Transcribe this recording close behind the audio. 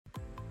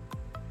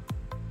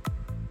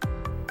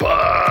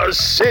your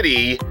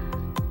city.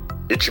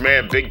 It's your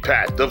man, Big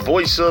Pat, the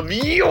voice of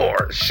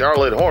your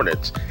Charlotte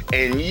Hornets,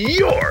 and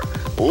you're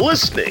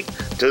listening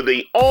to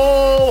the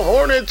All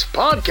Hornets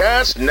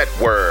Podcast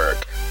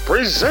Network,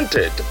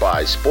 presented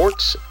by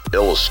Sports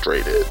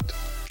Illustrated.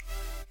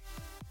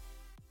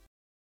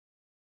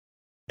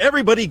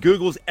 Everybody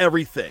Googles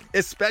everything,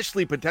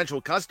 especially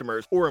potential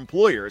customers or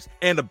employers,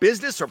 and a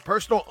business or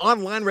personal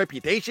online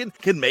reputation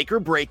can make or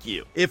break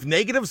you. If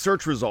negative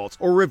search results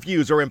or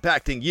reviews are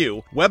impacting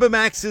you,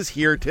 Webamax is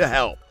here to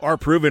help. Our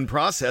proven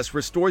process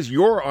restores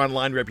your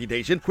online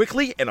reputation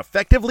quickly and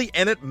effectively,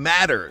 and it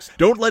matters.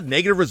 Don't let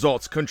negative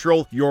results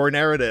control your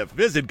narrative.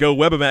 Visit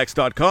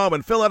GoWebamax.com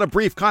and fill out a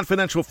brief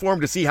confidential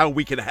form to see how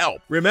we can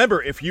help.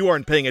 Remember, if you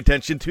aren't paying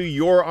attention to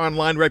your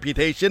online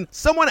reputation,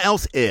 someone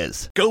else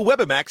is.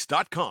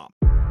 GoWebamax.com.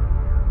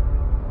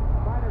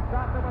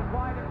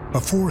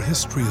 Before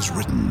history is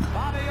written,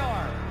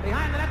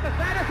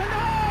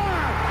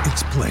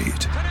 it's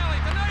played.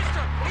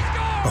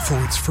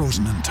 Before it's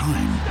frozen in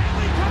time,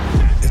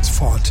 it's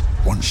fought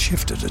one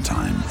shift at a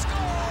time.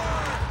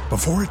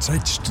 Before it's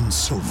etched in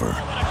silver,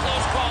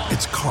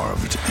 it's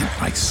carved in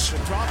ice.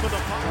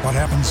 What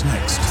happens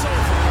next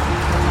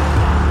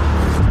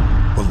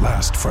will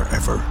last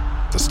forever.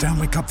 The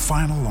Stanley Cup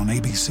Final on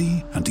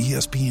ABC and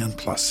ESPN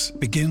Plus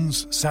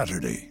begins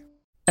Saturday.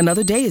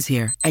 Another day is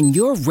here, and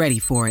you're ready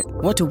for it.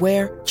 What to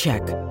wear?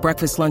 Check.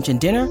 Breakfast, lunch, and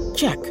dinner?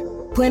 Check.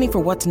 Planning for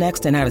what's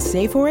next and how to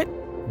save for it?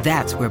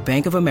 That's where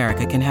Bank of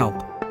America can help.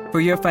 For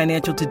your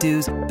financial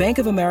to-dos, Bank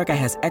of America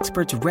has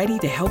experts ready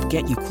to help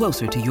get you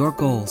closer to your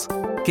goals.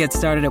 Get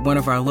started at one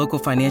of our local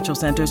financial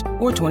centers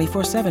or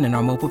 24/7 in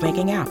our mobile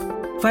banking app.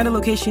 Find a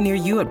location near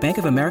you at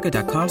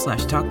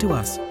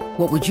bankofamerica.com/talktous.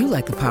 What would you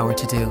like the power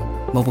to do?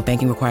 Mobile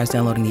banking requires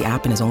downloading the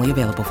app and is only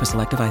available for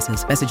select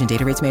devices. Message and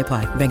data rates may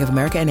apply. Bank of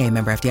America N.A.,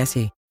 member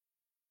FDIC.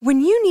 When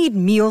you need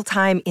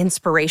mealtime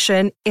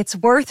inspiration, it's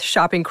worth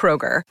shopping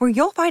Kroger, where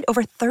you'll find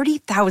over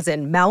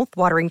 30,000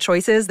 mouth-watering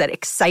choices that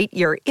excite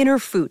your inner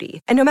foodie.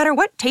 And no matter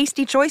what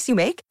tasty choice you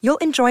make, you'll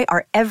enjoy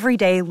our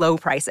everyday low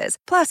prices,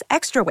 plus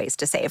extra ways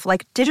to save,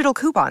 like digital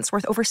coupons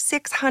worth over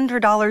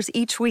 $600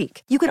 each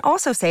week. You can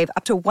also save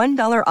up to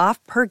 $1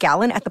 off per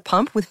gallon at the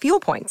pump with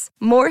fuel points.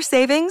 More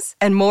savings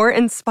and more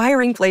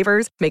inspiring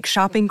flavors make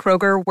shopping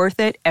Kroger worth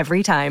it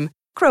every time.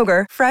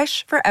 Kroger,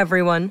 fresh for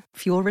everyone.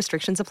 Fuel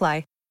restrictions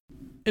apply.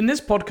 In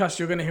this podcast,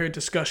 you're going to hear a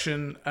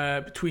discussion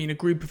between a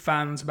group of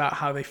fans about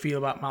how they feel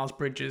about Miles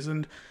Bridges.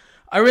 And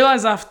I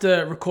realized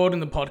after recording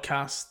the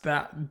podcast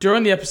that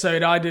during the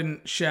episode, I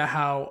didn't share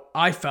how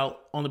I felt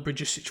on the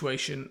Bridges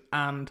situation.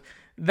 And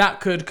that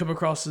could come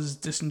across as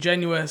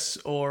disingenuous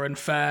or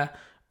unfair.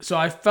 So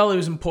I felt it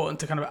was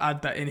important to kind of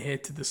add that in here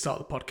to the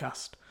start of the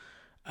podcast.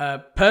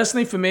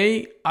 Personally, for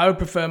me, I would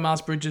prefer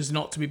Miles Bridges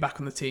not to be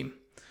back on the team.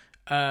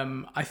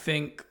 I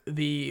think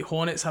the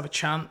Hornets have a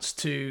chance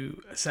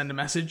to send a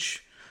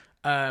message.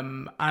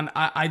 And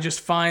I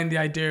just find the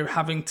idea of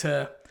having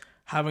to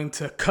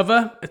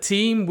cover a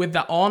team with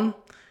that on,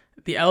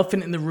 the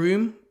elephant in the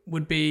room,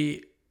 would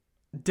be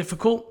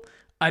difficult.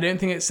 I don't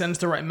think it sends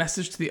the right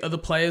message to the other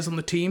players on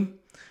the team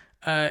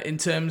in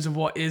terms of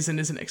what is and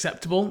isn't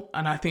acceptable.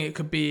 And I think it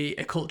could be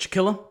a culture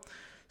killer.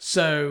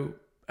 So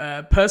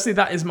personally,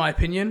 that is my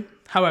opinion.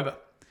 However,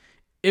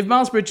 if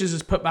Miles Bridges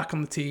is put back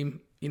on the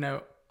team,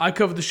 I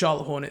cover the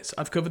Charlotte Hornets.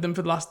 I've covered them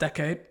for the last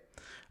decade.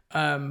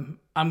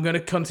 I'm going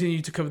to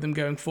continue to cover them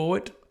going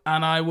forward,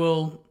 and I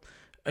will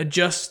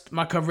adjust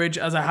my coverage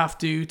as I have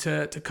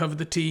to cover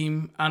the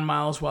team and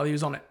Miles while he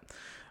was on it.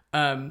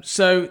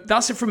 So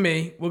that's it from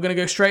me. We're going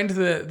to go straight into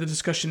the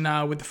discussion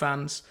now with the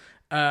fans.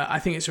 I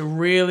think it's a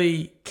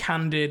really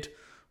candid,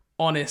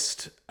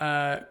 honest,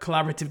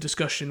 collaborative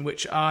discussion,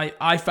 which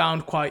I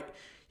found quite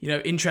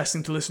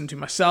interesting to listen to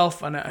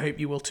myself, and I hope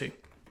you will too.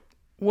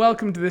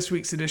 Welcome to this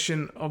week's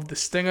edition of The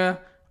Stinger.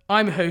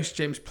 I'm your host,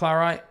 James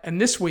Plowright,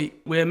 and this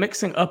week we're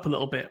mixing up a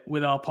little bit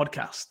with our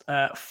podcast.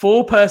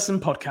 4-person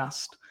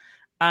podcast,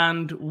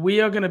 and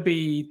we are going to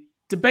be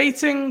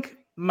debating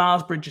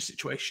Miles Bridges'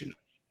 situation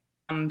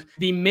and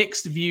the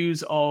mixed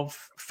views of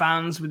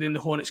fans within the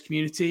Hornets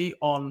community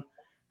on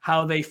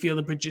how they feel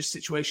the Bridges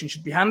situation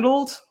should be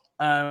handled,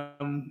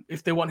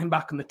 if they want him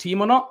back on the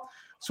team or not.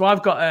 So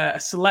I've got a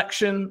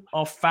selection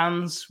of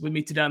fans with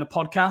me today on the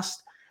podcast,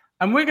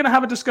 and we're going to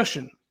have a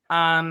discussion.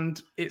 And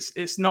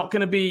it's not going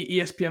to be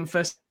ESPN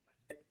first.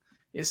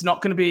 It's not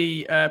going to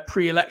be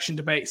pre-election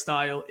debate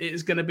style. It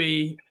is going to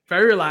be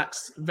very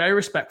relaxed, very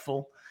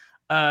respectful.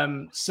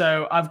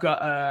 So I've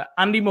got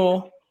Andy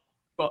Moore,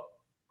 got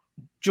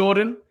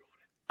Jordan,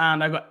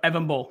 and I've got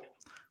Evan Ball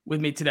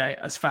with me today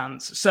as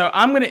fans. So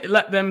I'm going to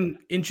let them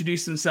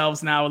introduce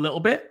themselves now a little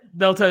bit.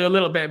 They'll tell you a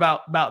little bit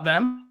about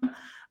them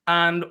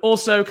and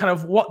also kind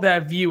of what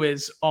their view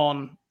is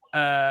on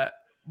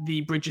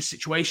the Bridges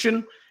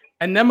situation.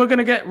 And then we're going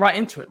to get right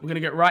into it. We're going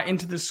to get right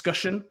into the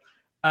discussion.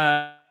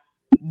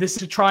 This is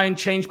to try and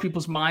change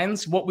people's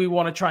minds. What we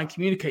want to try and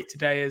communicate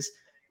today is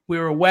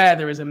we're aware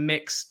there is a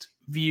mixed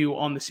view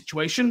on the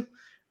situation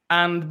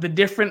and the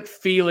different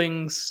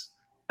feelings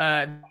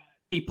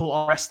people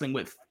are wrestling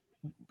with.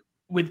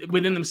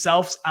 within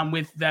themselves and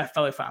with their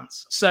fellow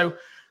fans. So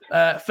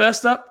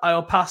first up,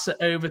 I'll pass it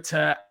over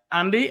to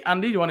Andy.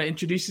 Andy, do you want to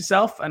introduce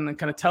yourself and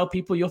kind of tell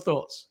people your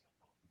thoughts?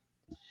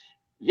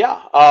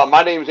 Yeah,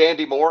 my name's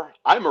Andy Moore.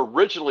 I'm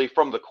originally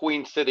from the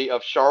Queen City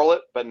of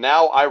Charlotte, but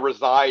now I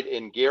reside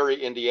in Gary,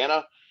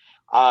 Indiana.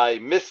 I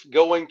miss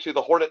going to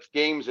the Hornets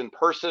games in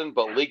person,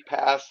 but League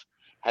Pass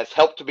has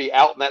helped me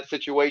out in that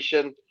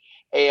situation.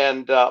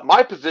 And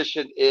my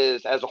position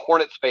is, as a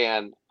Hornets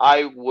fan,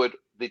 I would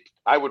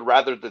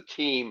rather the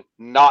team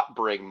not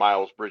bring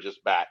Miles Bridges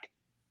back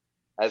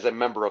as a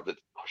member of the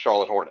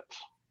Charlotte Hornets.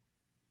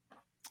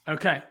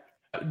 Okay,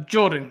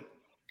 Jordan.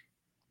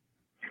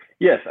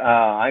 Yes,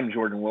 I'm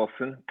Jordan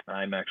Wilson.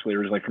 I'm actually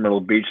originally from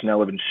Myrtle Beach, now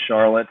live in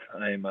Charlotte.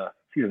 I'm a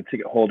season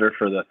ticket holder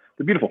for the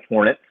beautiful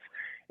Hornets.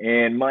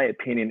 And my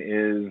opinion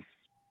is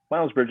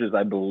Miles Bridges,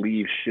 I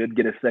believe, should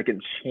get a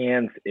second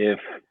chance if,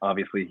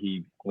 obviously,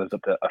 he lives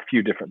up to a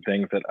few different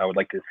things that I would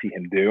like to see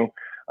him do.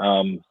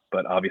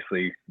 But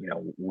obviously,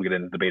 we'll get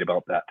into debate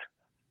about that.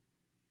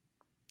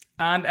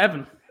 And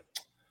Evan.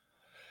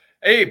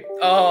 Hey,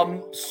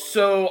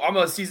 so I'm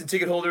a season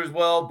ticket holder as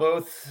well,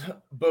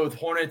 both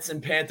Hornets and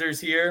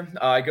Panthers here.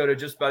 I go to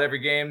just about every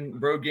game,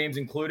 road games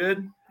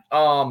included.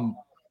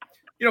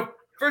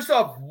 First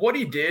off, what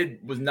he did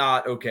was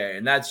not okay,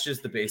 and that's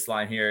just the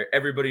baseline here.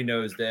 Everybody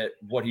knows that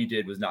what he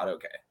did was not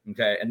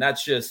okay, and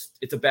that's just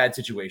 – it's a bad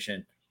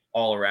situation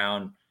all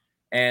around,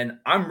 and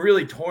I'm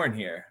really torn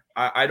here.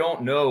 I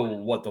don't know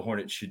what the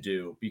Hornets should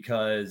do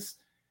because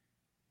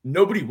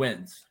nobody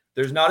wins.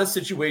 There's not a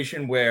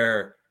situation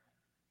where –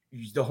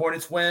 the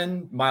Hornets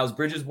win, Miles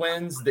Bridges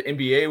wins, the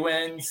NBA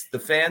wins, the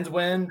fans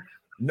win.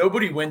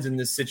 Nobody wins in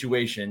this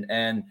situation.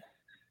 And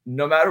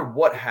no matter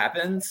what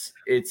happens,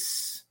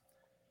 it's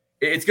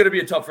going to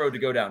be a tough road to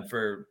go down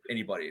for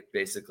anybody,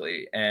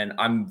 basically. And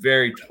I'm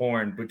very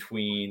torn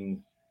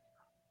between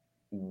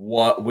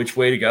which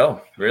way to go,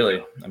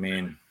 really. I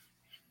mean.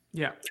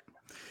 Yeah.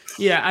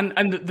 Yeah,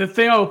 and the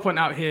thing I will point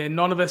out here,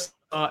 none of us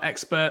are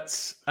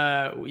experts,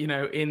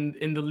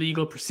 in the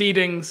legal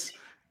proceedings.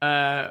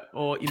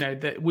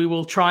 That we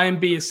will try and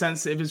be as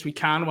sensitive as we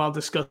can while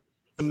discussing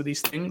some of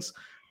these things.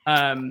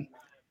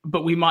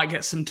 But we might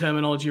get some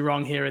terminology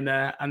wrong here and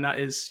there. And that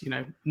is,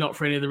 not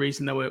for any other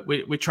reason that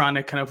we're trying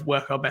to kind of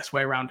work our best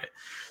way around it.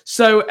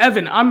 So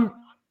Evan, I'm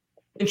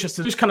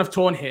interested, just kind of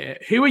torn here.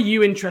 Who are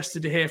you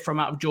interested to hear from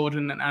out of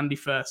Jordan and Andy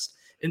first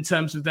in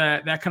terms of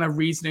their kind of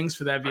reasonings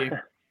for their view?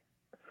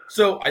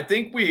 So I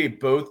think we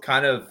both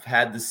kind of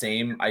had the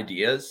same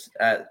ideas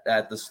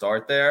at the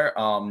start there.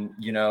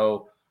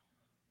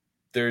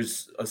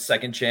 There's a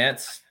second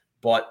chance,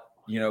 but,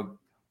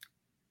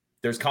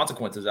 there's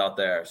consequences out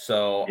there.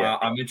 So yeah.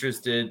 I'm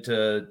interested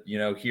to,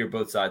 hear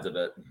both sides of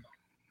it.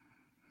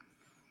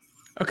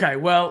 Okay.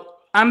 Well,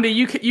 Andy,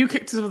 you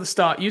kicked us off at the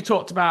start. You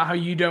talked about how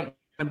you don't want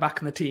them back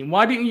in the team.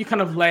 Why didn't you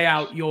kind of lay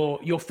out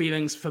your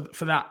feelings for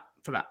that?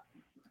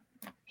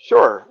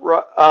 Sure.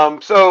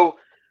 So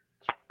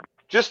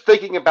just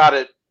thinking about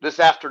it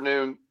this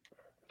afternoon,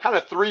 kind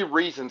of three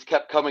reasons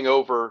kept coming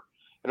over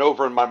and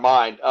over in my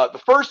mind.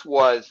 The first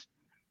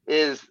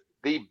is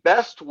the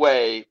best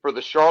way for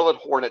the Charlotte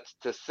Hornets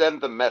to send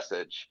the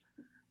message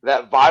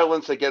that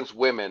violence against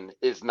women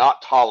is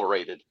not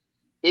tolerated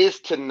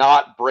is to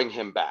not bring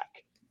him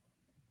back.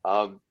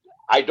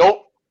 I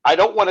don't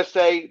want to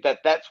say that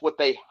that's what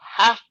they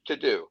have to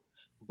do,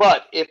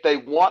 but if they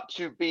want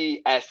to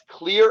be as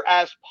clear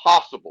as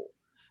possible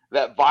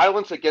that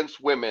violence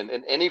against women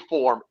in any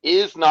form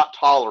is not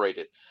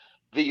tolerated,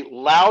 the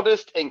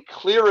loudest and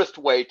clearest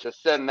way to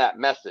send that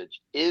message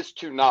is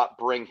to not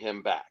bring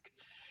him back.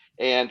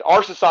 And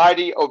our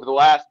society over the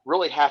last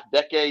really half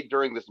decade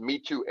during this Me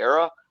Too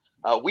era,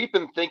 we've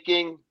been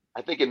thinking,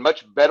 I think, in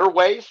much better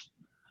ways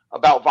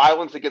about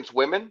violence against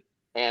women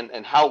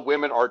and how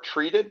women are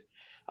treated.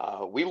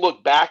 We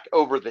look back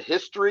over the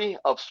history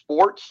of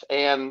sports,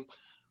 and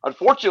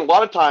unfortunately, a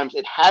lot of times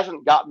it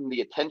hasn't gotten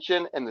the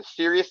attention and the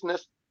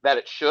seriousness that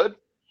it should.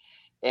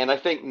 And I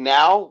think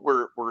now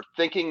we're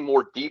thinking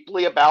more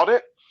deeply about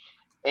it.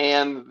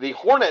 And the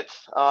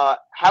Hornets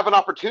have an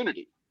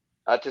opportunity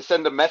to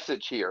send a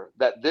message here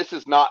that this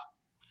is not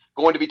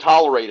going to be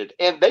tolerated.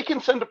 And they can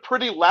send a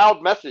pretty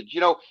loud message.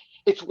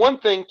 It's one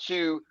thing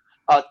to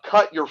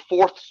cut your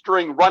fourth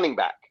string running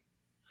back,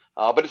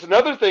 but it's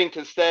another thing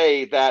to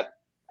say that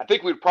I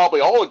think we'd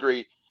probably all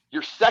agree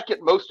your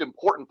second most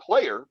important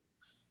player,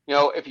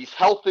 if he's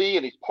healthy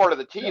and he's part of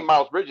the team,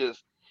 Miles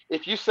Bridges,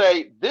 if you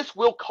say this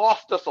will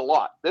cost us a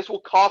lot, this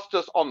will cost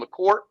us on the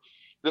court,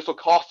 this will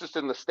cost us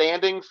in the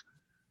standings,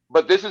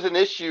 but this is an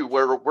issue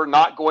where we're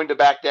not going to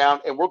back down,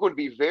 and we're going to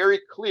be very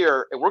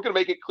clear, and we're going to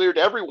make it clear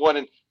to everyone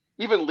and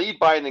even lead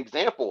by an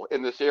example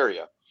in this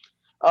area.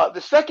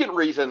 The second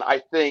reason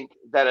I think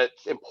that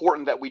it's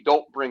important that we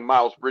don't bring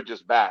Miles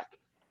Bridges back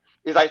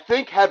is I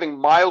think having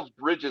Miles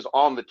Bridges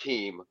on the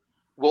team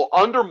will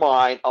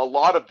undermine a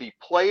lot of the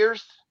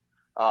players'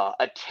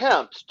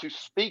 attempts to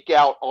speak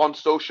out on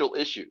social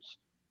issues.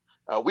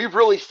 We've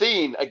really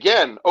seen,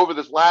 again, over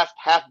this last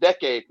half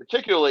decade,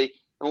 particularly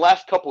in the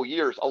last couple of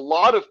years, a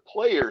lot of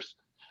players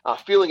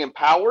feeling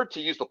empowered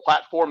to use the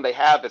platform they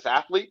have as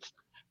athletes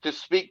to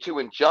speak to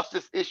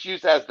injustice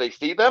issues as they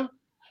see them.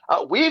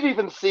 We've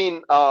even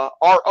seen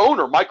our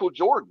owner, Michael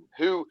Jordan,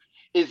 who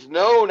is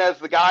known as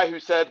the guy who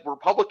said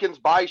Republicans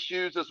buy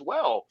shoes as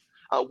well.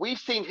 We've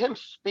seen him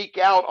speak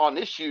out on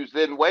issues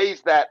in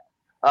ways that,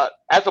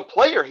 as a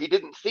player, he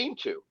didn't seem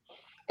to.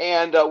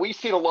 And we've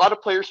seen a lot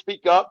of players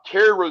speak up.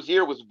 Terry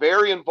Rozier was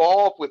very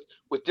involved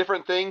with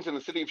different things in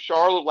the city of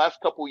Charlotte the last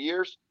couple of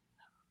years.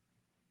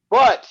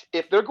 But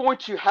if they're going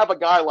to have a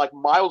guy like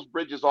Miles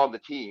Bridges on the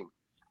team,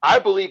 I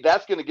believe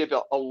that's going to give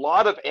a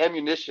lot of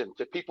ammunition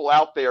to people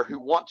out there who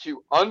want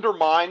to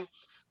undermine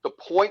the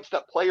points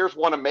that players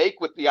want to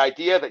make with the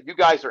idea that you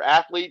guys are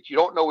athletes, you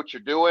don't know what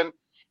you're doing.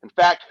 In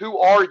fact, who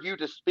are you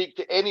to speak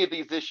to any of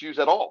these issues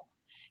at all?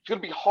 It's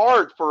going to be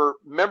hard for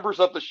members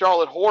of the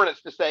Charlotte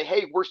Hornets to say,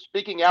 hey, we're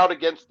speaking out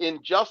against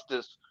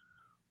injustice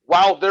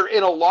while they're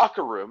in a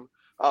locker room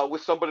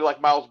with somebody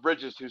like Miles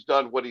Bridges who's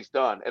done what he's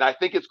done. And I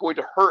think it's going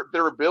to hurt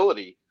their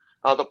ability,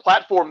 the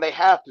platform they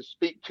have to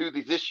speak to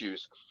these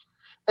issues.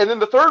 And then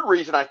the third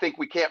reason I think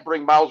we can't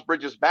bring Miles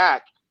Bridges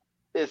back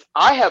is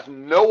I have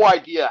no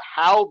idea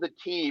how the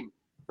team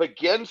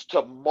begins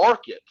to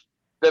market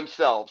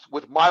themselves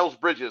with Miles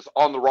Bridges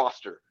on the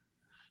roster.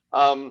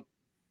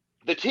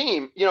 The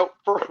team,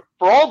 for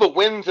all the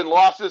wins and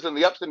losses and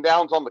the ups and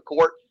downs on the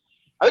court,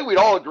 I think we'd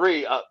all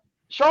agree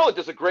Charlotte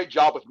does a great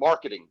job with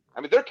marketing.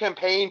 I mean, their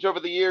campaigns over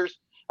the years,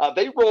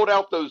 they rolled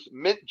out those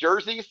mint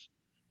jerseys.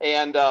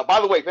 And by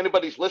the way, if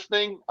anybody's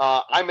listening,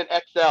 I'm an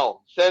XL.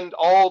 Send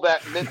all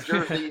that mint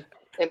jersey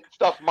and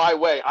stuff my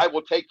way. I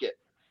will take it.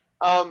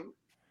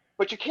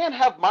 But you can't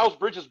have Miles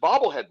Bridges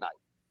bobblehead night.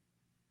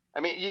 I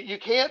mean, you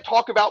can't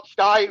talk about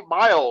Sky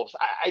Miles.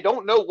 I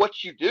don't know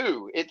what you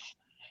do.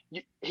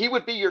 He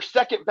would be your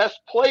second best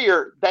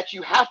player that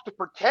you have to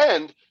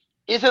pretend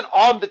isn't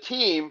on the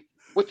team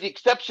with the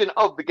exception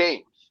of the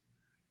games.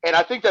 And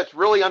I think that's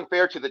really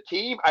unfair to the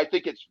team. I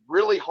think it's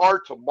really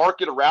hard to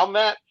market around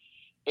that.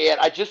 And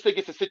I just think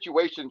it's a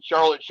situation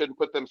Charlotte shouldn't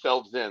put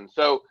themselves in.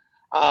 So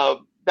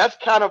that's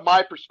kind of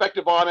my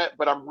perspective on it,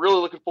 but I'm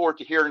really looking forward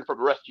to hearing from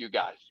the rest of you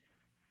guys.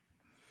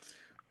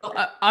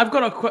 I've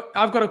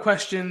got a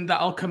question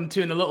that I'll come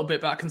to in a little bit,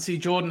 but I can see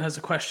Jordan has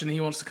a question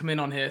he wants to come in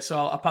on here. So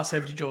I'll pass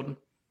over to Jordan.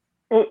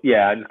 Well,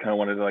 yeah, I just kind of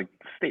wanted to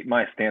state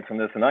my stance on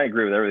this, and I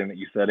agree with everything that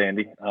you said,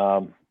 Andy.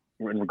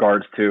 In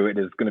regards to it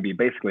is going to be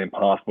basically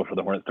impossible for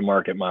the Hornets to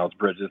market Miles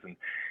Bridges and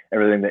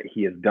everything that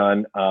he has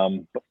done.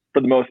 But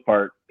for the most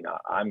part,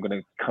 I'm going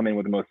to come in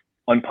with the most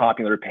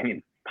unpopular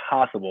opinion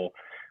possible,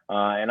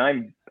 and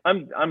I'm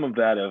of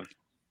that of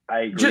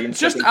I agree.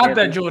 Just add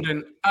that,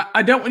 Jordan.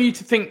 I don't want you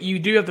to think you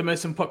do have the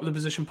most unpopular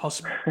position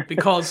possible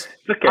because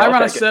okay, I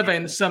ran a survey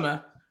in the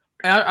summer.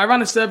 I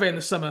ran a survey in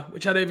the summer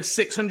which had over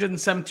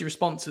 670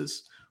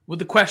 responses with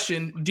the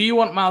question, do you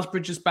want Miles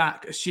Bridges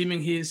back, assuming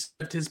he has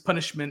served his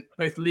punishment,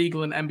 both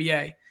legal and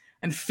NBA?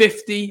 And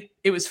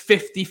it was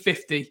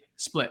 50-50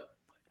 split.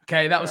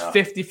 Okay, that was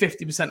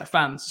 50% of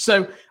fans.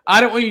 So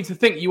I don't want you to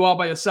think you are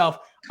by yourself.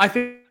 I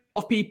think a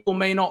lot of people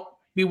may not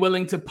be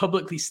willing to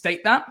publicly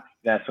state that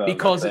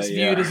because it's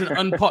viewed as an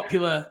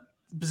unpopular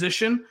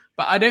position,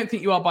 but I don't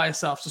think you are by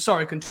yourself. So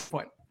sorry, continue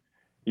point.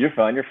 You're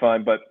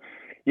fine. But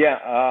yeah,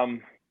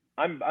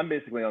 I'm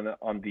basically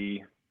on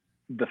the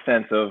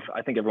defense of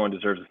I think everyone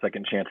deserves a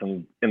second chance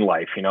in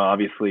life.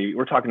 Obviously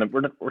we're talking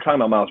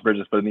about Miles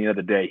Bridges, but at the end of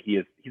the day,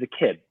 he's a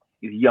kid.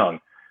 He's young.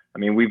 I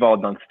mean, we've all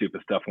done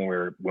stupid stuff when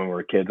we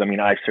were kids. I mean,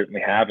 I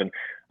certainly have, and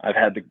I've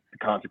had the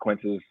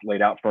consequences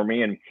laid out for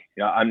me. And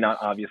I'm not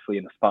obviously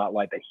in the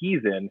spotlight that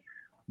he's in,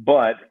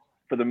 but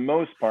for the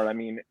most part, I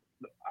mean,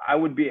 I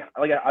would be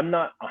I'm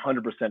not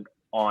 100%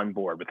 on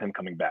board with him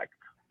coming back.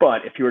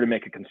 But if you were to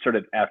make a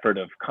concerted effort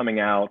of coming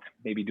out,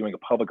 maybe doing a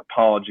public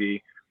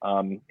apology,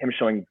 him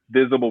showing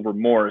visible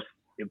remorse,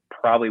 it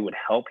probably would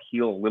help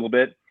heal a little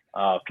bit.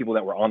 People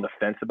that were on the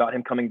fence about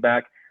him coming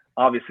back,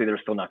 obviously they're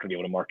still not going to be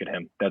able to market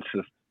him. That's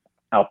just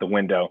out the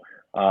window.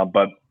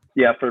 But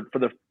yeah, for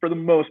the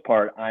most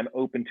part, I'm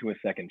open to a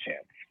second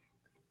chance.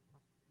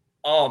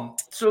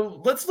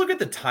 So let's look at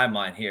the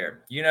timeline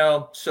here.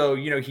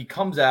 He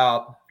comes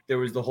out. There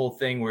was the whole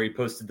thing where he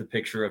posted the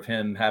picture of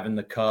him having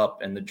the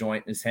cup and the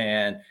joint in his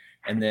hand.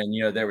 And then,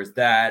 there was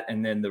that.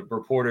 And then the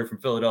reporter from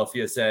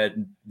Philadelphia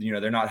said,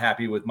 they're not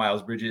happy with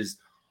Miles Bridges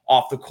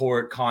off the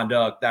court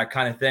conduct, that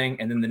kind of thing.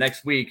 And then the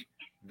next week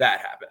that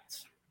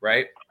happens,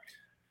 right?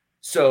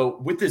 So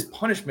with this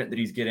punishment that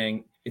he's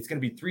getting, it's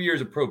going to be 3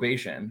 years of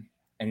probation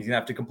and he's going to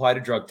have to comply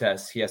to drug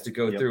tests. He has to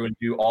go through and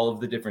do all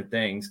of the different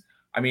things.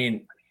 I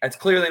mean, that's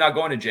clearly not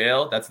going to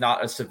jail. That's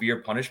not a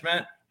severe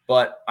punishment.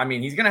 But, I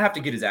mean, he's going to have to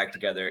get his act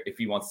together if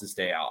he wants to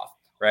stay off,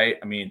 right?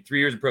 I mean, 3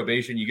 years of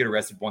probation, you get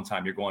arrested one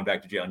time, you're going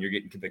back to jail, and you're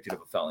getting convicted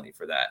of a felony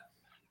for that.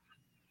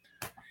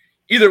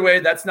 Either way,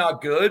 that's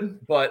not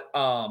good. But,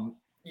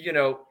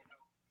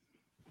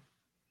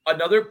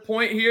 another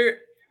point here,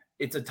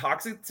 it's a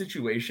toxic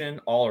situation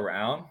all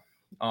around.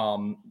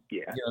 There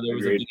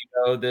was a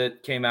video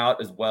that came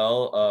out as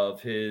well of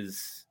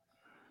his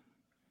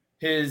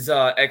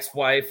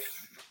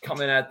ex-wife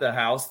coming at the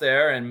house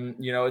there, and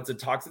it's a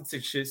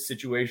toxic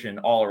situation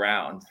all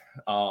around.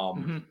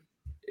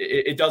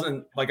 It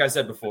doesn't, like I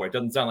said before, it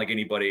doesn't sound like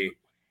anybody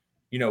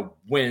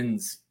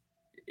wins.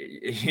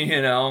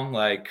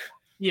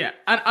 Yeah,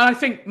 and I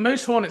think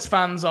most Hornets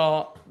fans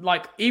are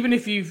like, even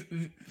if you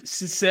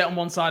sit on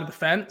one side of the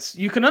fence,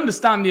 you can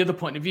understand the other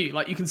point of view.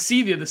 Like, you can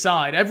see the other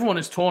side. Everyone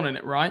is torn in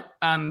it, right?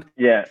 And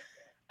yeah,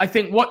 I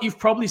think what you've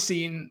probably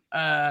seen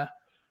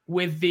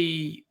with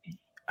the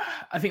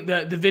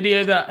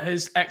video that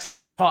his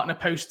ex-partner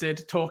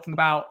posted talking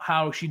about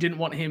how she didn't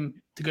want him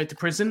to go to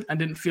prison and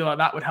didn't feel like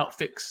that would help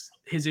fix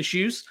his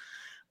issues.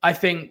 I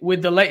think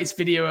with the latest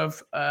video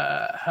of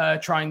her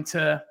trying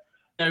to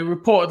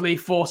reportedly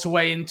force a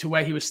way into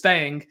where he was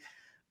staying,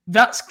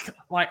 that's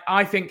like,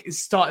 I think it's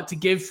started to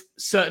give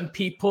certain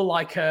people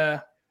like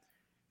a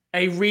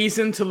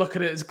reason to look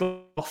at it as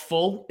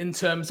full, in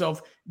terms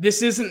of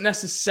this isn't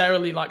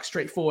necessarily like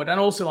straightforward. And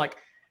also, like,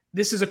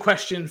 this is a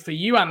question for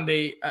you,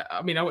 Andy.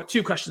 I've got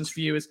two questions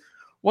for you. Is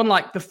one,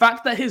 like, the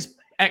fact that his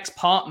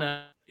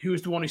ex-partner, who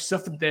is the one who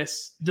suffered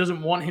this,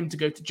 doesn't want him to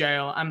go to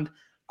jail and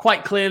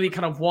quite clearly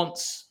kind of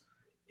wants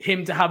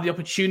him to have the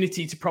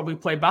opportunity to probably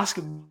play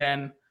basketball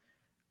again.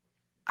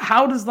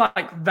 How does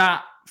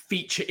that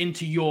feature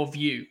into your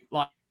view?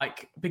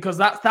 Like because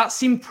that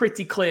seemed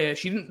pretty clear.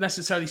 She didn't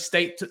necessarily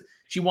state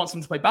she wants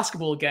him to play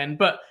basketball again,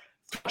 but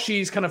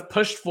she's kind of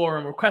pushed for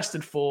and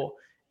requested for.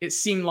 It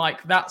seemed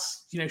like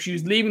that's, she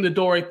was leaving the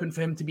door open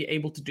for him to be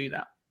able to do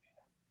that.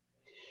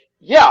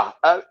 Yeah,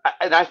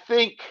 and I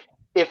think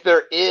if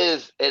there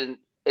is, and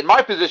in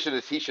my position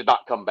is he should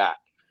not come back.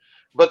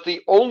 But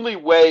the only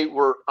way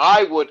where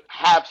I would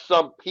have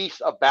some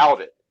peace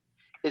about it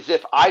is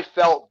if I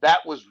felt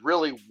that was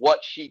really what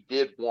she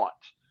did want.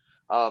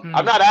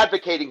 I'm not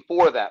advocating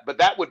for that, but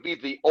that would be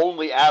the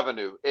only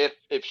avenue.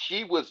 If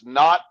she was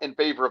not in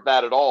favor of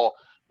that at all,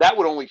 that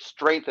would only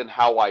strengthen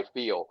how I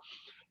feel.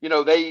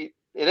 It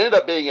ended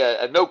up being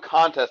a no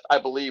contest, I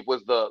believe,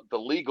 was the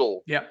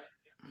legal,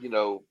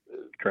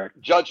 correct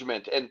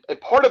judgment. And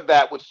part of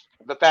that was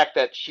the fact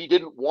that she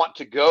didn't want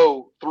to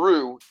go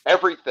through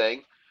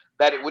everything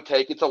that it would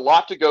take. It's a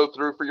lot to go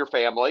through for your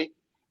family.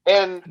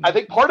 And I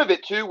think part of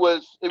it too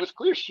was, it was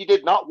clear she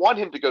did not want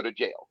him to go to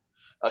jail.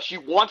 She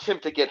wants him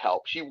to get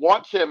help. She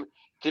wants him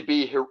to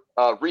be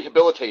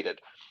rehabilitated.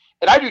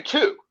 And I do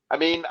too.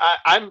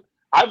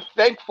 I'm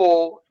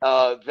thankful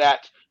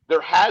that there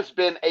has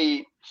been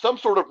some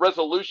sort of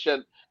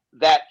resolution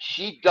that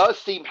she does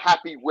seem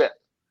happy with.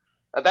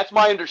 That's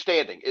my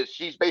understanding, is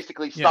she's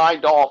basically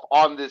signed off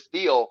on this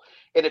deal.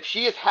 And if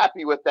she is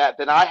happy with that,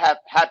 then I have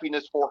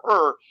happiness for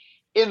her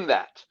in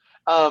that.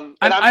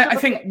 I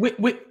think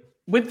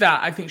with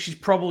that, I think she's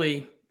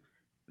probably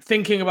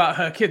thinking about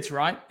her kids,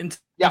 right? In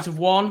terms of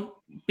one,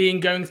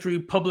 going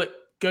through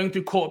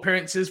court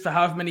appearances for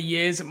however many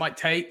years it might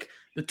take,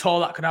 the toll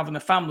that could have on the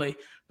family.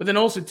 But then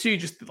also two,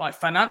 just like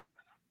financially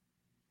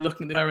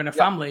looking at her and her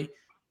family,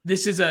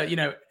 this is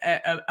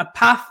a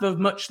path of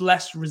much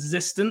less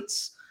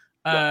resistance,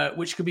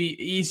 which could be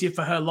easier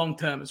for her long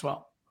term as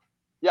well.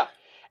 Yeah.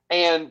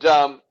 And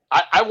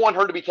I want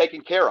her to be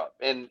taken care of.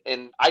 And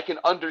I can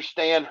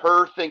understand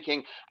her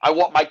thinking, I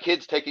want my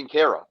kids taken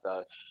care of.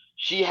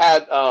 She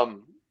had,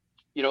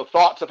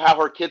 thoughts of how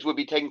her kids would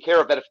be taken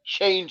care of that have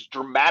changed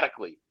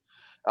dramatically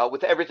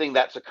with everything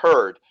that's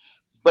occurred.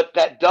 But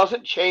that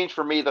doesn't change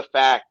for me the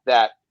fact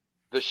that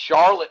the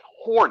Charlotte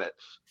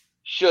Hornets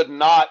should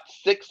not,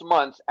 6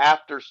 months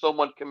after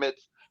someone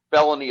commits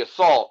felony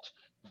assault,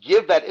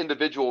 give that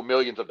individual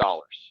millions of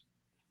dollars.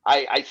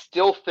 I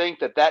still think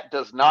that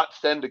does not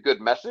send a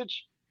good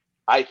message.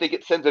 I think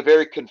it sends a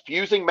very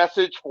confusing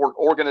message for an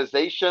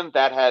organization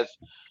that has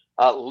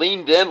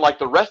leaned in, like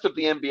the rest of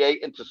the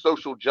NBA, into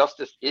social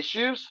justice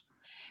issues.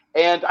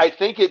 And I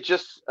think it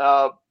just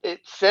it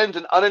sends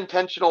an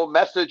unintentional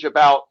message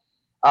about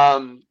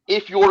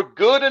if you're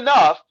good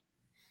enough,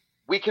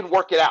 we can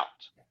work it out.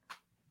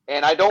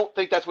 And I don't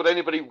think that's what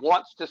anybody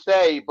wants to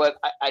say, but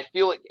I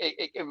feel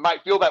it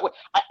might feel that way.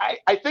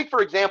 I think,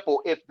 for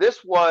example, if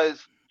this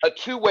was a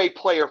two-way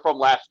player from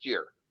last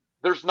year,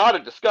 there's not a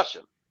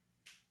discussion.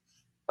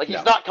 Like,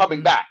 he's not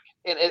coming back.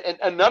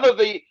 And none of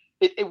it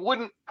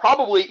wouldn't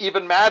probably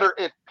even matter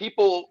if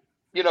people,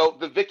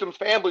 the victim's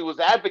family was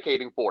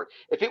advocating for it.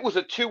 If it was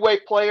a two-way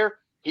player,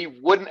 he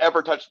wouldn't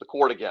ever touch the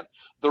court again.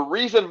 The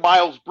reason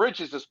Miles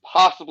Bridges is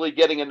possibly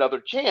getting another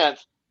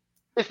chance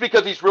is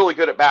because he's really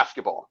good at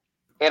basketball.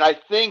 And I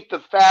think the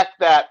fact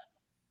that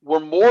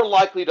we're more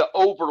likely to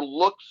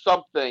overlook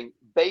something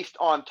based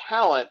on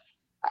talent,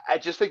 I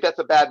just think that's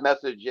a bad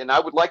message. And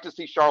I would like to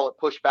see Charlotte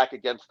push back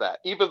against that,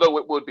 even though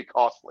it would be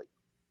costly.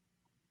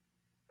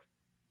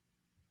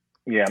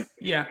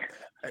 Yeah.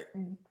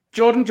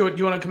 Jordan, do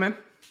you want to come in?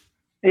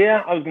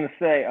 Yeah, I was going to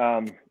say,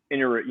 in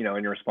your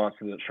response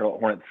to the Charlotte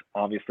Hornets,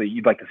 obviously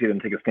you'd like to see them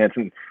take a stance,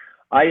 and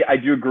I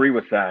do agree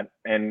with that.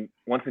 And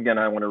once again,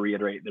 I want to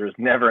reiterate, there's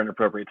never an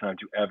appropriate time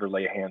to ever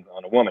lay hands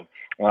on a woman.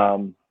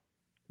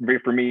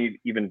 For me,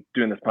 even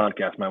doing this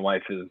podcast, my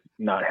wife is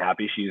not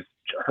happy.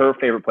 Her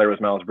favorite player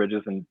was Miles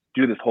Bridges, and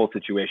due to this whole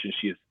situation,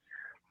 she is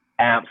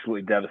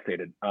absolutely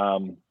devastated.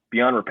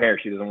 Beyond repair.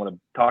 She doesn't want to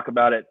talk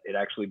about it. It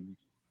actually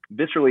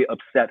viscerally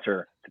upsets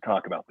her to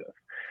talk about this.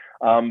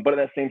 But in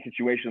that same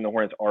situation, the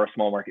Hornets are a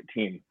small market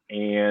team.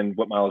 And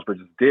what Miles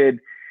Bridges did,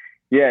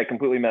 it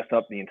completely messed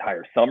up the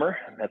entire summer,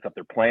 messed up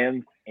their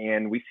plans.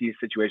 And we see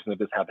situations of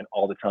this happen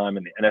all the time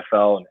in the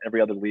NFL and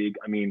every other league.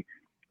 I mean,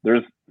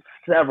 there's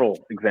several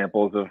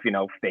examples of,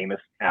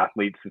 famous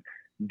athletes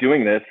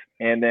doing this.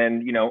 And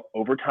then,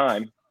 over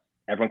time,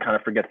 everyone kind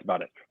of forgets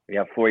about it. We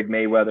have Floyd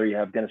Mayweather, you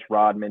have Dennis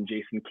Rodman,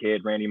 Jason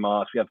Kidd, Randy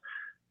Moss. We have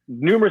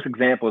numerous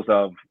examples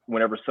of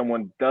whenever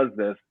someone does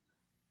this,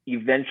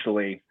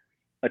 eventually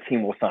a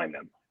team will sign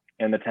them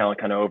and the talent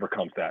kind of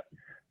overcomes that.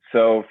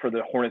 So for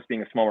the Hornets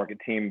being a small market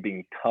team,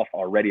 being tough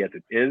already as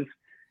it is,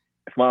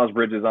 if Miles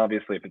Bridges,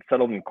 obviously, if it's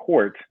settled in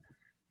court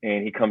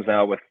and he comes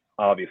out with,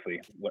 obviously,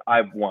 what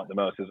I want the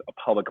most is a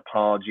public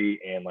apology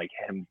and like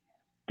him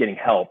getting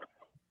help,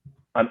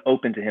 I'm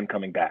open to him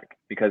coming back,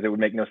 because it would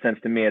make no sense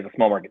to me as a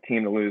small market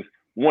team to lose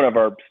one of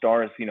our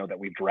stars, that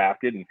we've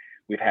drafted and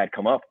we've had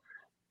come up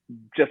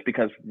just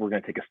because we're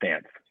going to take a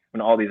stance.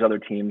 When all these other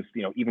teams,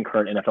 even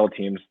current NFL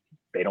teams,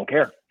 they don't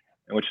care,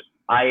 which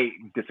I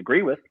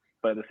disagree with.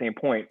 But at the same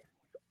point,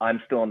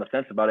 I'm still on the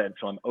fence about it. And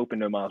so I'm open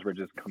to Miles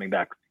Bridges coming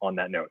back on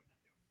that note.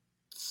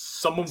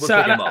 Someone would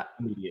pick him up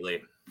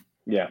immediately.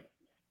 Yeah.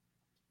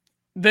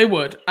 They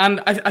would.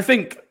 And I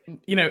think,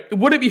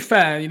 would it be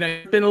fair?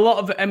 There's been a lot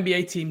of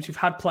NBA teams who've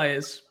had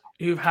players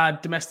who've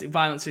had domestic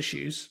violence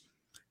issues,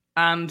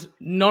 and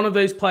none of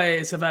those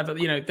players have ever,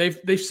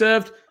 they've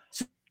served,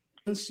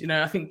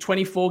 I think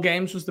 24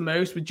 games was the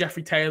most with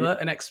Jeffrey Taylor,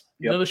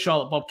 another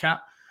Charlotte Bobcat.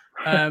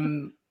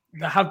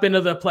 There have been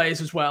other players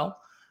as well.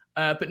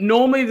 But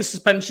normally the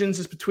suspensions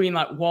is between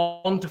like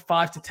 1 to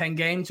 5 to 10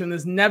 games, and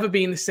there's never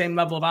been the same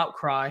level of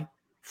outcry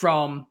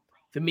from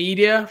the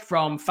media,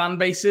 from fan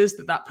bases,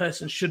 that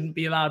person shouldn't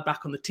be allowed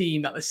back on the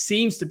team, that there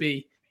seems to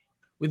be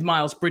with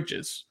Miles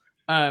Bridges.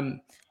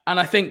 And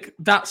I think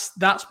that's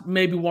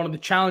maybe one of the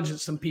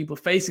challenges some people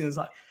are facing is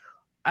like,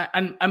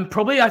 and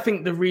probably I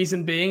think the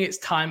reason being it's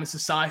time in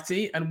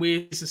society, and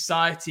we as a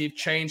society have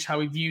changed how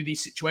we view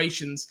these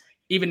situations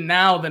even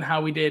now than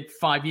how we did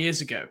 5 years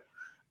ago.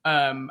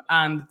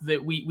 And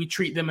that we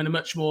treat them in a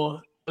much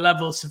more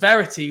level of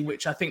severity,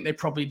 which I think they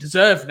probably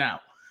deserve now.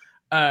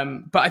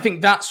 But I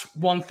think that's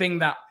one thing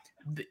that,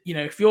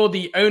 if you're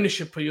the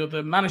ownership or you're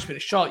the management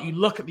of Charlotte, you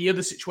look at the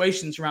other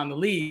situations around the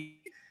league.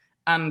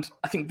 And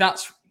I think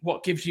that's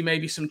what gives you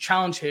maybe some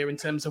challenge here in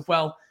terms of,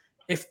 well,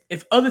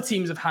 if other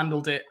teams have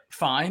handled it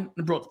fine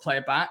and brought the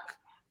player back,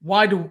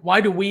 why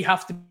do we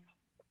have to be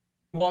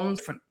one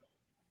different?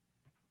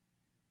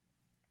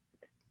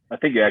 I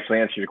think you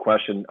actually answered your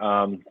question,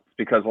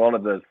 because a lot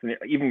of the,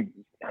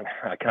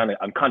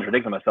 I'm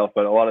contradicting myself,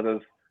 but a lot of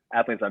those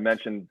athletes I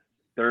mentioned,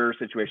 their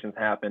situations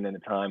happened in a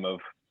time of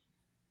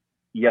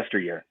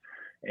yesteryear,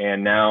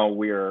 and now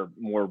we're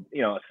more,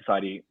 a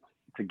society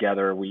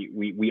together.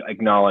 We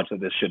acknowledge that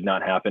this should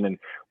not happen, and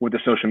with the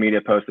social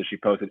media posts that she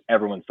posted,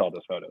 everyone saw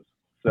those photos,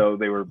 so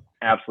they were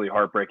absolutely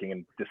heartbreaking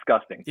and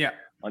disgusting. Yeah,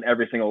 on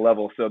every single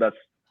level. So that's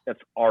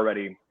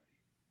already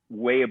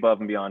way above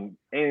and beyond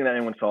anything that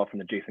anyone saw, from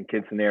the Jason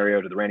Kidd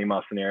scenario to the Randy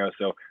Moss scenario.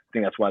 So I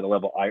think that's why the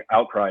level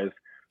outcry is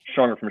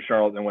stronger from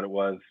Charlotte than what it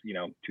was,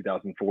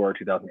 2004,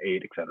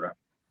 2008, etc.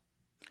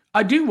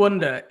 I do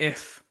wonder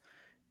if,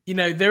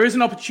 there is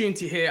an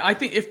opportunity here. I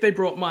think if they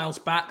brought Miles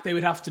back, they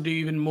would have to do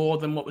even more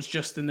than what was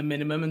just in the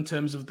minimum in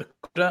terms of the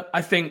quota.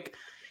 I think,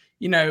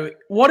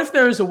 what if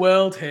there is a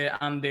world here,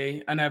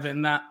 Andy and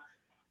Evan, that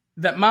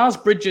Miles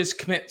Bridges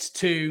commits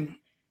to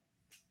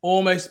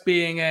almost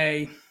being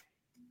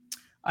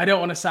I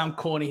don't want to sound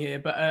corny here,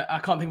 but I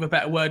can't think of a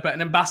better word, but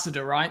an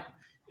ambassador, right?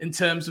 In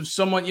terms of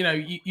someone,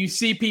 you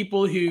see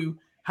people who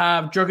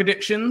have drug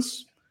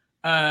addictions,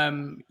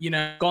 gone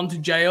to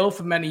jail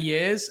for many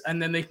years, and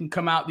then they can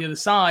come out the other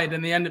side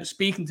and they end up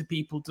speaking to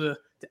people to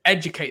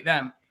educate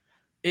them.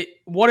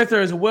 What if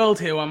there is a world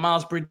here where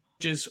Miles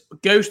Bridges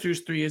goes through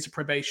his 3 years of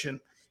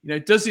probation,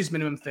 does these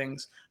minimum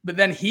things, but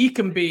then he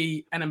can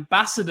be an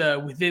ambassador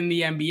within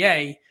the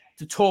NBA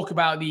to talk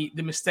about the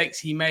mistakes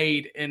he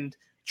made and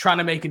trying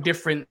to make a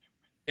difference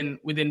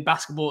within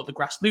basketball at the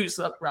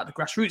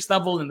grassroots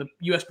level and the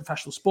US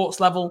professional sports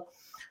level.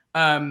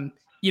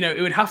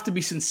 It would have to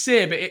be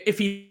sincere, but if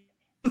he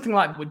something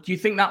like that, do you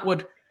think that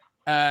would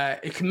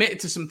committed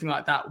to something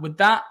like that, would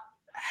that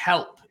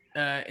help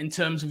in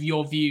terms of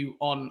your view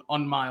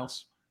on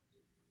Miles?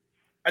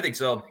 I think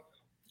so.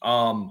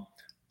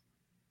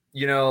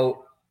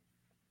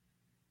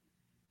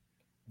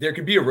 There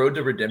could be a road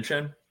to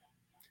redemption.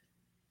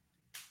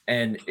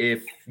 And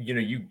if,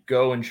 you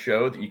go and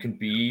show that you can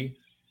be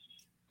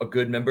a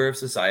good member of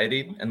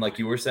society, and like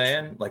you were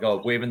saying, like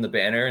waving the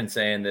banner and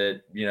saying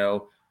that,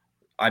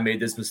 I made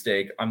this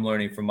mistake, I'm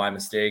learning from my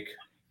mistake,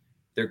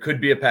 there could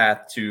be a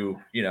path to,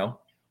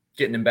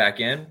 getting him back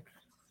in.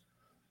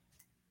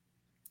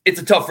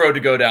 It's a tough road to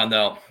go down,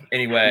 though.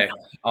 Anyway,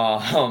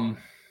 yeah.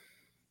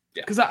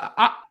 Because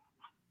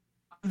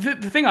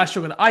the thing I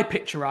struggle with, I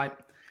picture, right,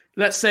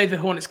 let's say the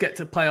Hornets get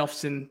to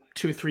playoffs in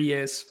 2 or 3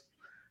 years.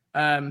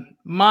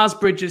 Miles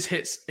Bridges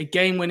hits a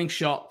game-winning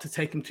shot to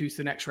take him to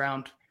the next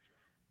round.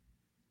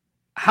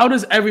 How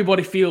does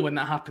everybody feel when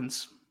that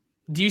happens?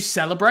 Do you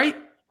celebrate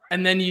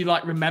and then you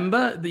like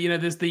remember that, you know,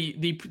 there's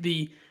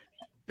the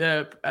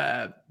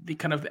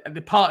kind of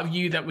the part of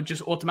you that would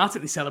just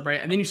automatically celebrate,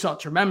 and then you start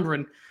to remember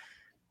and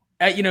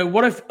you know,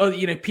 what if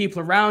you know,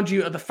 people around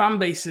you, other fan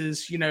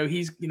bases, you know,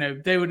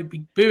 they would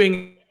be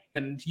booing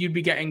and you'd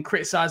be getting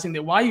criticizing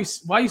that why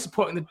are you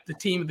supporting the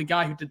team of the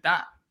guy who did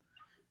that?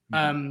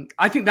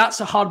 I think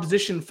that's a hard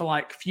position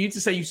for you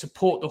to say you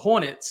support the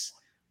Hornets,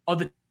 or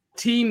the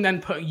team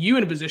then putting you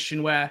in a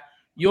position where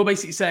you're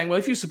basically saying, well,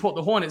 if you support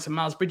the Hornets and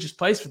Miles Bridges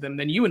plays for them,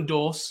 then you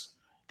endorse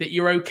that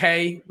you're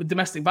okay with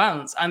domestic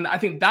violence. And I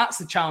think that's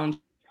the challenge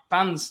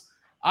fans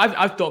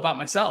I've thought about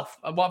myself.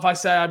 What if I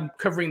say I'm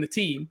covering the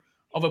team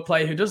of a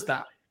player who does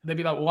that? They'd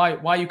be like, why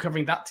are you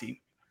covering that team?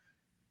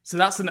 So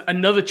that's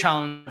another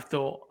challenge I've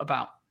thought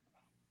about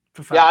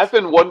for fans. Yeah, I've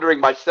been wondering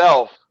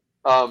myself,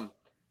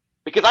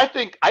 because I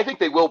think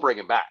they will bring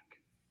him back.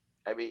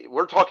 I mean,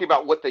 we're talking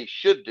about what they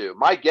should do.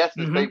 My guess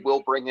is they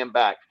will bring him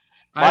back.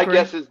 My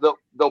guess is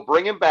they'll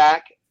bring him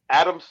back.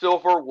 Adam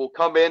Silver will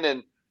come in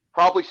and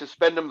probably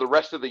suspend him the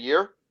rest of the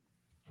year,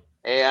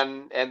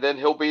 and then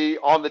he'll be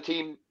on the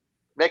team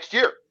next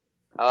year.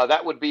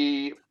 That would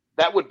be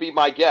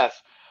my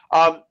guess.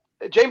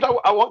 James,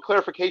 I want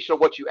clarification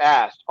of what you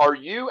asked. Are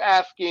you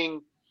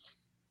asking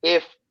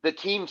if the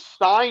team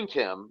signed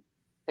him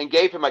and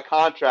gave him a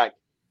contract,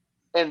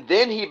 and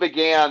then he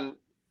began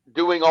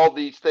doing all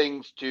these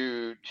things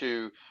to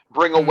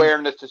bring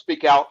awareness, to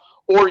speak out?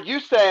 Or are you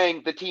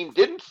saying the team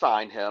didn't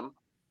sign him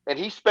and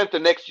he spent the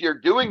next year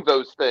doing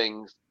those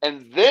things,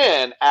 and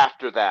then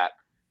after that,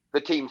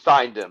 the team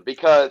signed him?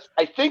 Because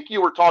I think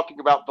you were talking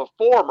about the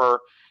former.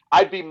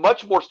 I'd be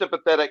much more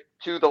sympathetic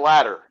to the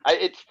latter. I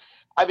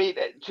think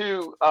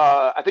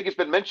it's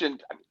been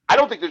mentioned. I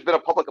don't think there's been a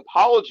public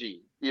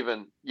apology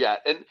even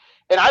yet. And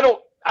I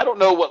don't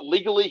know what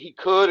legally he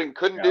could and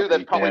couldn't do.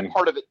 That's probably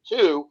part of it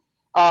too.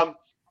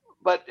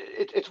 But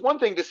it's one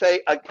thing to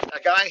say a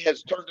guy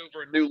has turned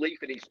over a new leaf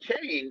and he's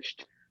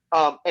changed,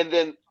 and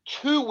then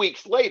 2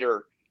 weeks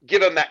later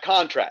give him that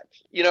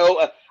contract. You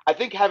know, I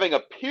think having a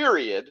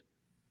period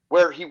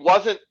where he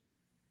wasn't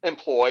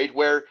employed,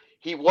 where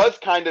he was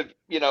kind of,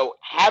 you know,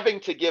 having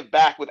to give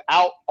back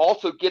without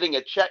also getting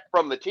a check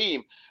from the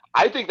team,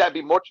 I think that'd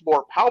be much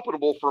more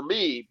palpable for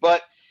me.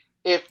 But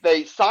if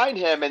they sign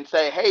him and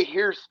say, hey,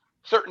 here's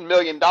certain $1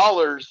 million,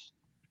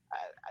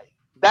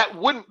 that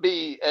wouldn't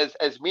be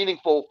as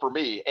meaningful for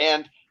me.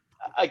 And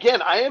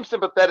again, I am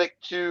sympathetic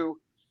to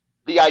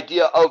the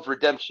idea of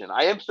redemption.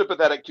 I am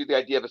sympathetic to the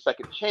idea of a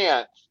second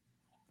chance.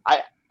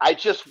 I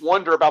just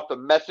wonder about the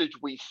message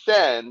we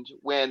send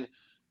when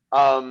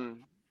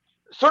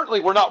certainly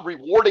we're not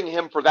rewarding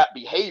him for that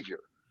behavior.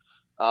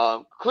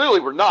 Clearly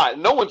we're not.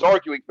 No one's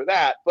arguing for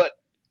that. But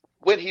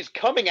when he's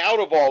coming out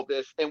of all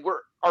this and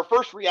our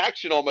first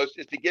reaction almost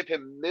is to give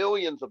him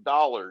millions of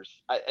dollars,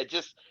 I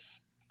just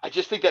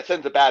think that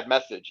sends a bad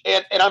message.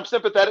 And I'm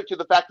sympathetic to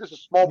the fact this is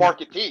a small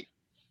market team.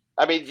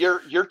 I mean,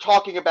 you're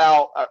talking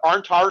about our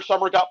entire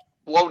summer got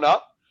blown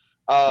up.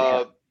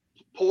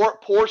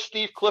 Poor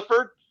Steve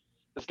Clifford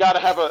has got to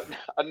have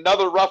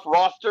another rough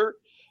roster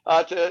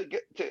to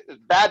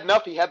bad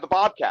enough he had the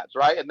Bobcats,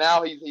 right? And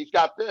now he's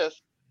got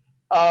this.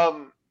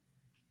 But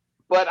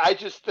I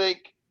just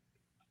think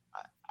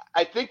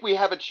we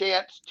have a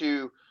chance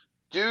to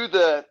do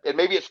and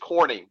maybe it's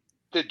corny,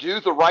 to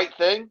do the right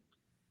thing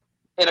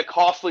in a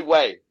costly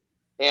way.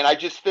 And I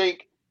just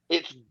think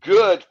it's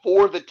good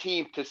for the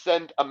team to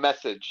send a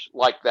message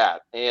like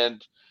that.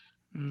 And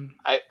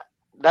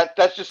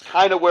that's just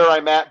kind of where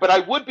I'm at. But I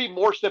would be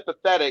more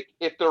sympathetic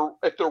if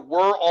there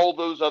were all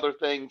those other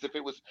things, if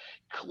it was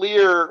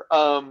clear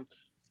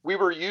we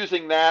were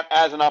using that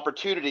as an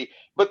opportunity.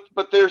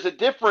 But there's a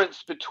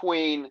difference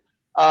between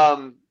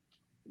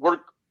we're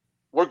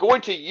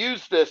going to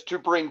use this to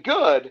bring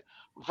good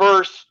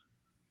versus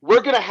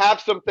we're going to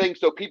have some things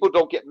so people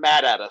don't get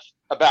mad at us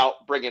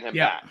about bringing him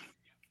back.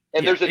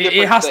 And there's a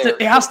difference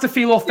it has to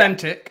feel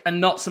authentic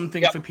and not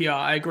something for PR.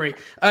 I agree.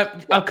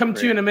 I'll come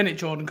to you in a minute,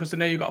 Jordan, because I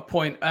know you got a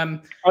point.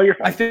 You're fine.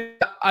 I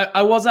think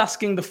I was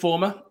asking the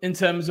former in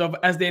terms of,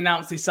 as they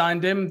announced they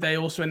signed him, they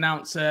also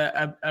announced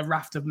a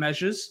raft of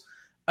measures.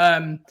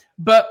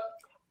 But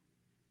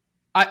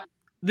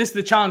this is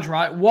the challenge,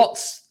 right?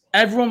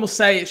 Everyone will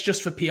say it's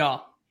just for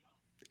PR,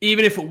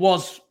 even if it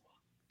was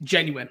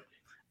genuine.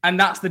 And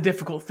that's the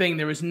difficult thing.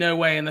 There is no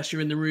way unless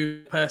you're in the room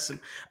in person.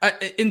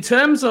 In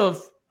terms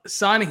of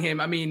signing him,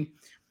 I mean,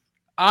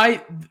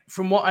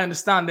 from what I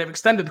understand, they've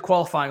extended the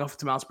qualifying offer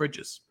to Miles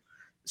Bridges.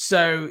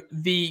 So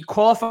the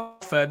qualifying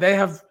offer, they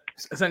have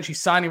essentially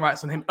signing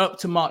rights on him up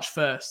to March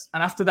 1st.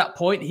 And after that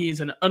point, he is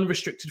an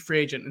unrestricted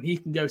free agent and he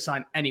can go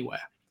sign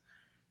anywhere.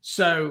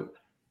 So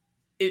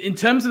in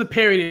terms of the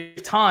period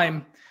of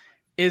time,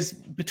 is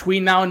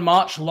between now and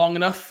March long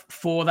enough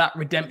for that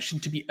redemption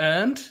to be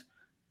earned?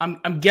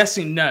 I'm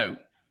guessing no,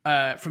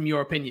 from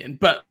your opinion,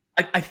 but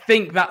I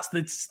think that's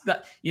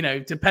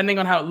depending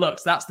on how it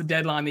looks, that's the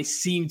deadline they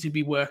seem to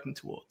be working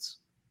towards.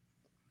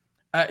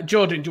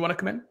 Jordan, do you want to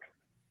come in?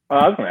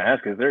 I was going to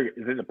ask, is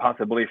there a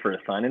possibility for a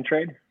sign-in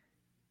trade?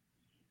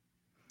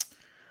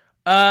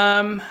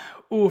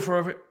 For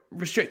a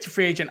restricted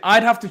free agent,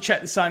 I'd have to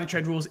check the sign and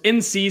trade rules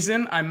in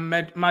season. I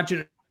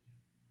imagine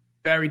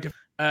very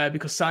different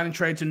because sign and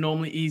trades are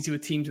normally easy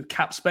with teams with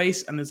cap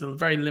space, and there's a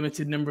very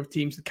limited number of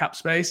teams with cap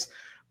space.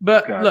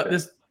 But look,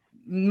 there's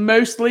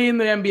mostly in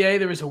the NBA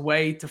there is a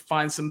way to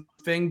find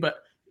something,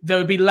 but there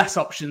would be less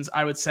options,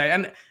 I would say,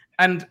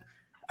 and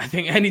I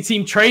think any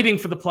team trading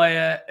for the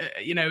player,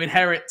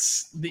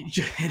 inherits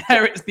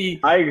the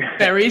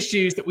very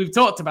issues that we've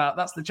talked about.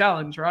 That's the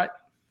challenge, right?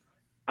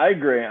 I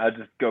agree. I'll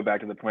just go back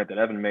to the point that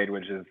Evan made,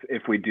 which is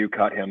if we do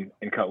cut him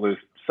and cut loose,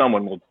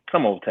 someone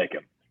will take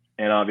him.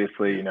 And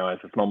obviously, as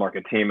a small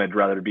market team, I'd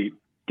rather be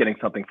getting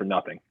something for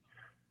nothing.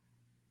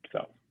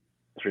 So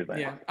that's reason.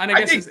 Yeah, and I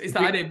guess it's the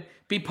idea,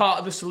 be part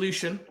of the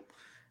solution,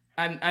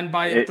 and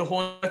if the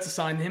Hornets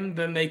assign him,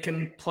 then they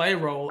can play a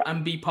role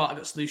and be part of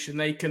the solution.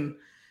 They can,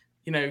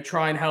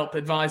 try and help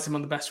advise them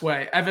on the best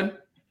way. Evan?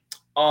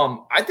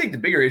 I think the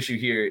bigger issue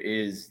here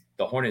is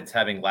the Hornets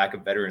having lack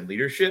of veteran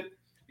leadership,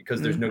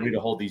 because there's nobody to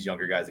hold these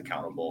younger guys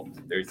accountable.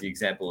 There's the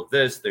example of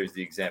this. There's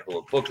the example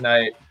of Book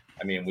Night.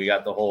 I mean, we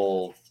got the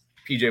whole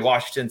PJ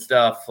Washington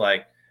stuff.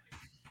 Like,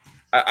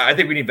 I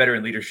think we need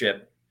veteran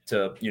leadership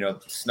to,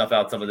 snuff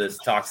out some of this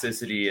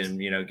toxicity and,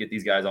 get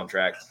these guys on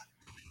track.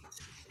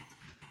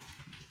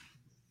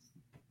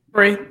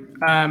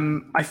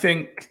 I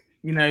think,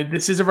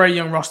 this is a very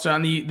young roster,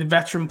 and the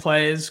veteran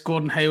players,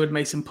 Gordon Hayward,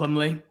 Mason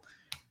Plumlee,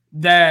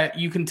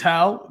 you can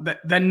tell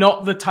that they're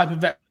not the type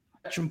of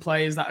veteran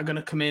players that are going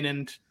to come in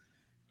and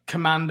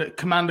command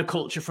a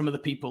culture from other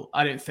people.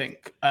 I don't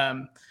think.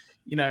 I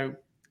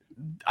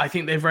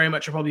think they very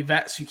much are probably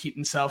vets who keep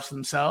themselves to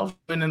themselves,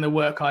 and then they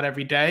work hard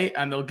every day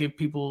and they'll give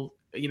people,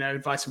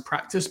 advice and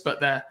practice, but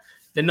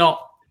they're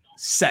not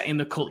setting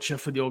the culture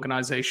for the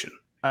organization.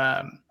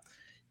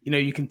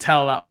 You can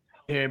tell that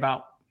here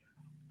about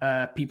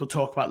people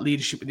talk about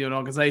leadership within the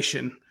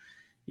organization.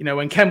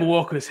 When Kemba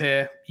Walker was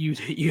here,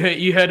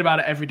 you heard about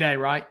it every day,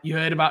 right? You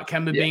heard about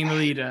Kemba being the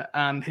leader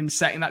and him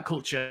setting that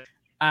culture.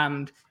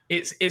 And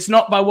it's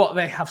not by what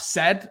they have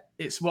said,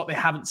 it's what they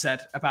haven't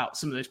said about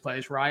some of those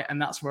players, right?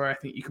 And that's where I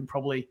think you can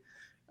probably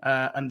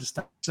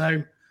understand.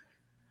 So,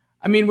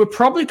 I mean, we're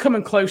probably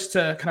coming close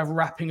to kind of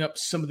wrapping up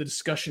some of the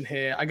discussion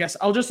here. I guess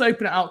I'll just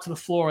open it out to the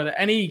floor. Are there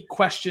any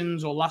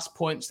questions or last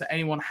points that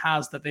anyone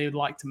has that they would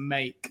like to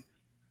make?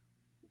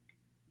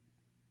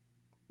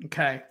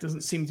 Okay,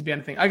 doesn't seem to be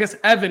anything. I guess,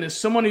 Evan, as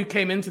someone who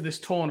came into this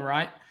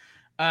tournament,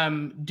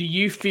 right, do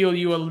you feel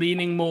you are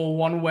leaning more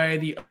one way or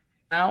the other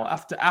now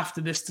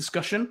after this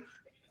discussion?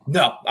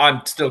 No,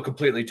 I'm still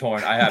completely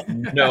torn. I have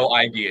no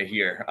idea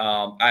here.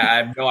 I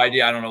have no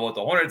idea. I don't know what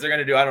the Hornets are going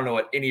to do. I don't know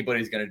what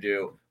anybody's going to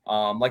do.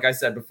 Like I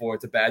said before,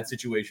 it's a bad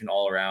situation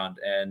all around,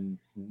 and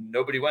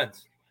nobody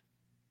wins.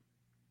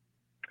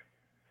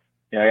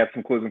 Yeah, I got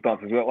some closing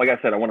thoughts as well. Like I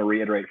said, I want to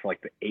reiterate for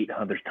like the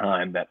 800th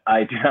time that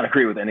I do not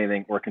agree with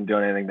anything or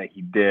condone anything that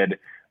he did.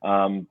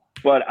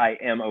 But I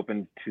am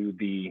open to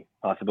the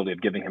possibility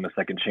of giving him a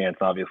second chance,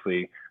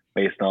 obviously,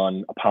 based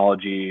on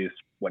apologies,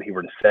 what he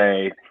were to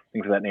say,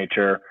 things of that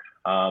nature.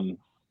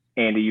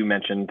 Andy, you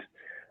mentioned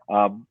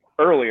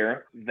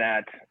earlier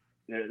that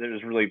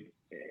there's really,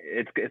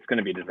 it's going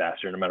to be a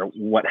disaster no matter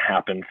what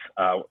happens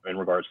in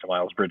regards to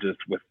Miles Bridges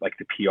with like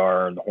the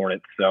PR and the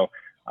Hornets. So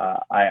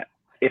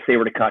if they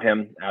were to cut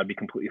him, I would be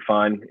completely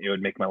fine. It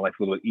would make my life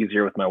a little bit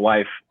easier with my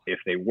wife. If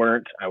they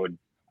weren't, I would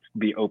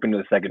be open to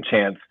the second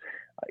chance.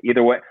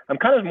 Either way, I'm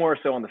kind of more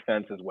so on the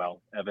fence as well,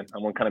 Evan.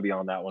 I'm going to kind of be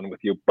on that one with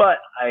you. But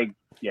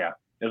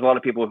there's a lot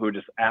of people who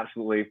just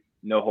absolutely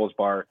no holds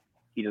bar.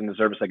 He doesn't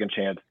deserve a second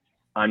chance.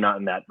 I'm not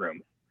in that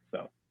room.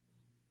 So.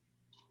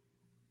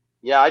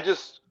 Yeah, I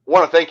just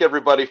want to thank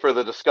everybody for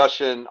the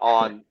discussion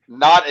on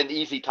not an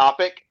easy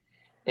topic.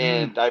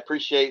 And I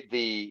appreciate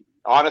the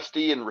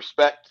honesty and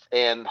respect,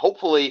 and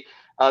hopefully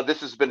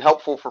this has been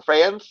helpful for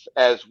fans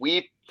as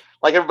we,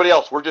 like everybody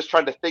else, we're just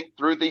trying to think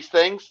through these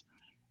things.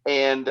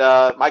 And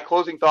my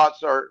closing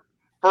thoughts are,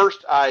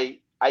 first,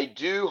 I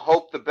do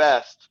hope the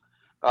best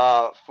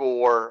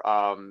for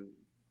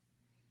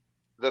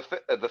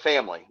the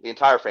family, the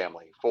entire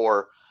family,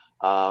 for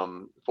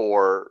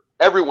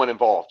everyone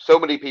involved, so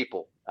many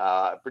people,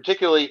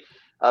 particularly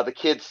the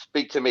kids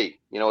speak to me,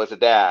 as a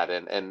dad,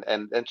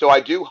 and so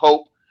I do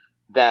hope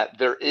that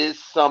there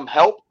is some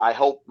help. I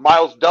hope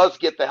Miles does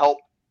get the help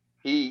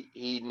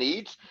he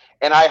needs,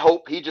 and I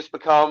hope he just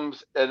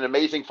becomes an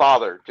amazing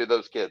father to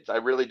those kids. I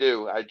really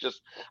do.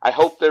 I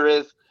hope there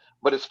is.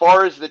 But as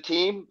far as the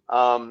team,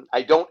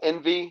 I don't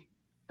envy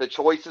the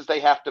choices they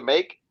have to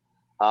make.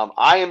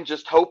 I am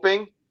just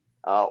hoping,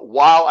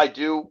 while I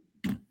do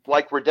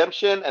like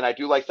redemption and I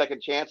do like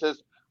second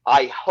chances,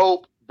 I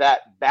hope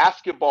that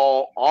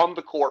basketball on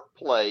the court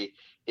play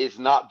is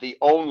not the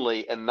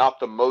only and not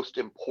the most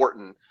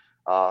important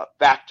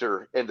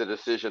factor in the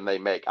decision they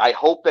make. I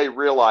hope they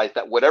realize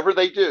that whatever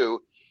they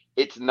do,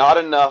 it's not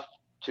enough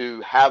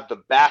to have the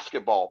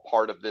basketball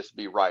part of this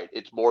be right.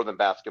 It's more than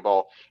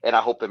basketball, and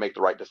I hope they make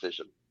the right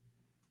decision.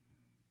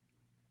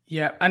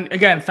 Yeah, and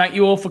again, thank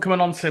you all for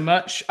coming on so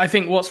much. I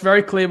think what's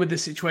very clear with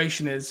this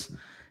situation is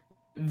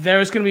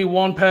there is going to be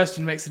one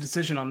person who makes the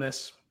decision on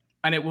this,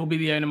 and it will be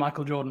the owner,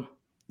 Michael Jordan.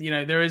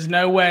 There is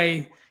no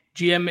way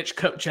GM Mitch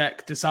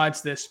Kupchak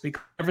decides this,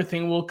 because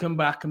everything will come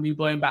back and be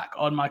blown back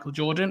on Michael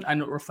Jordan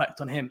and it'll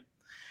reflect on him.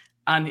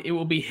 And it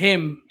will be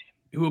him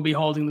who will be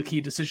holding the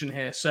key decision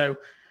here. So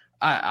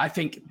I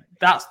think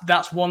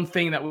that's one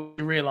thing that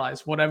we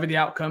realize, whatever the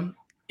outcome,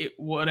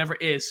 whatever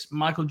it is,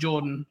 Michael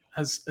Jordan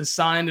has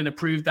signed and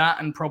approved that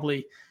and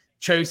probably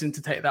chosen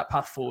to take that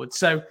path forward.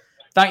 So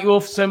thank you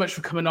all so much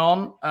for coming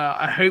on.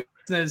 I hope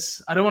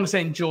there's, I don't want to say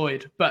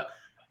enjoyed, but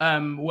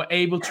we're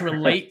able to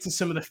relate to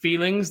some of the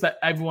feelings that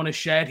everyone has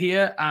shared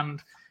here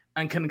and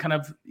can kind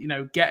of,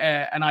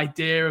 get an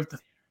idea of the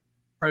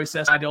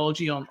process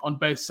ideology on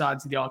both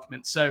sides of the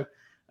argument. So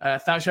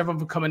thanks everyone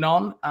for coming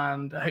on,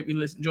 and I hope you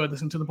enjoyed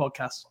listening to the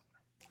podcast.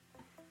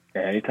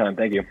 Yeah, anytime.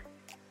 Thank you.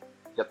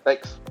 Yep,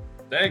 thanks.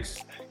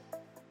 Thanks.